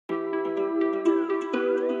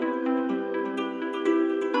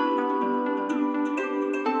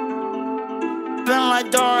been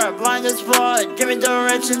like Dora, blind as blood. Give me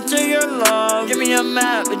direction to your love. Give me a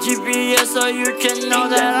map, a GPS, so you can know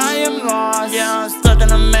that I am lost. Yeah, I'm stuck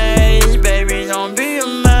in a maze, baby, don't be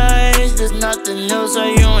amazed. There's nothing new, so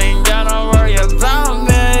you ain't gotta worry about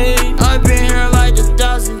me. I've been here like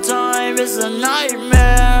 1,000 times, it's a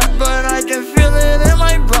nightmare, but I can feel it in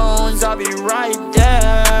my bones, I'll be right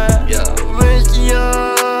there. Yeah, with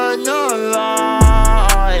your no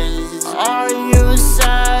lies, are you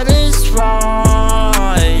satisfied?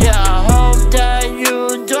 Yeah, I hope that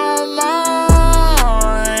you don't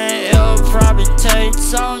mind. It'll probably take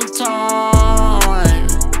some time.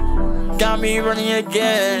 Got me running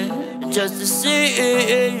again, just to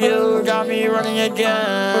see you. Got me running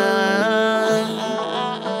again.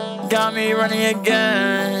 Got me running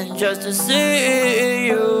again, just to see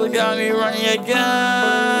you. Got me running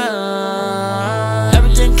again.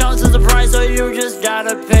 Everything comes with a price, so you just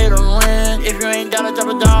gotta pay to win. If you ain't got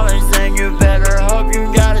 $1,000, then you better hope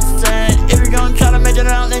you got a cent. If you're gonna try to make it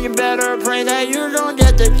out, then you better pray that you don't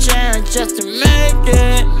get the chance just to make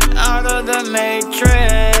it out of the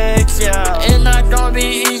matrix. Yeah, it's not gonna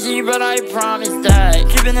be easy, but I promise that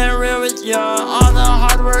keeping it real with you, all the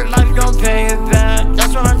hard work, life gon' pay it back.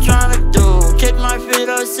 That's what I'm trying to do. Kick my feet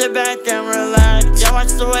up, sit back and relax. Yeah,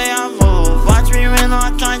 watch the way I move. Watch me win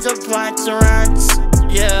all kinds of plaques and rats.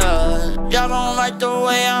 Yeah, y'all don't like the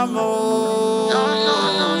way I move.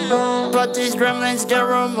 No. But these gremlins get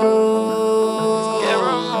removed.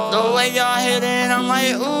 The way y'all hit it, I'm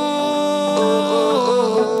like, ooh.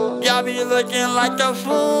 Y'all be looking like a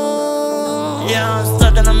fool. Yeah, I'm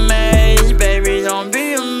stuck in a maze, baby, don't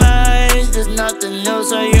be amazed. There's nothing new,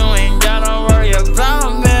 so you ain't gotta worry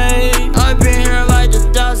about me. I've been here like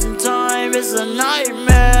 1,000 times, it's a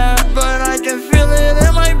nightmare, but I can feel it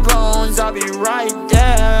in my bones, I'll be right there.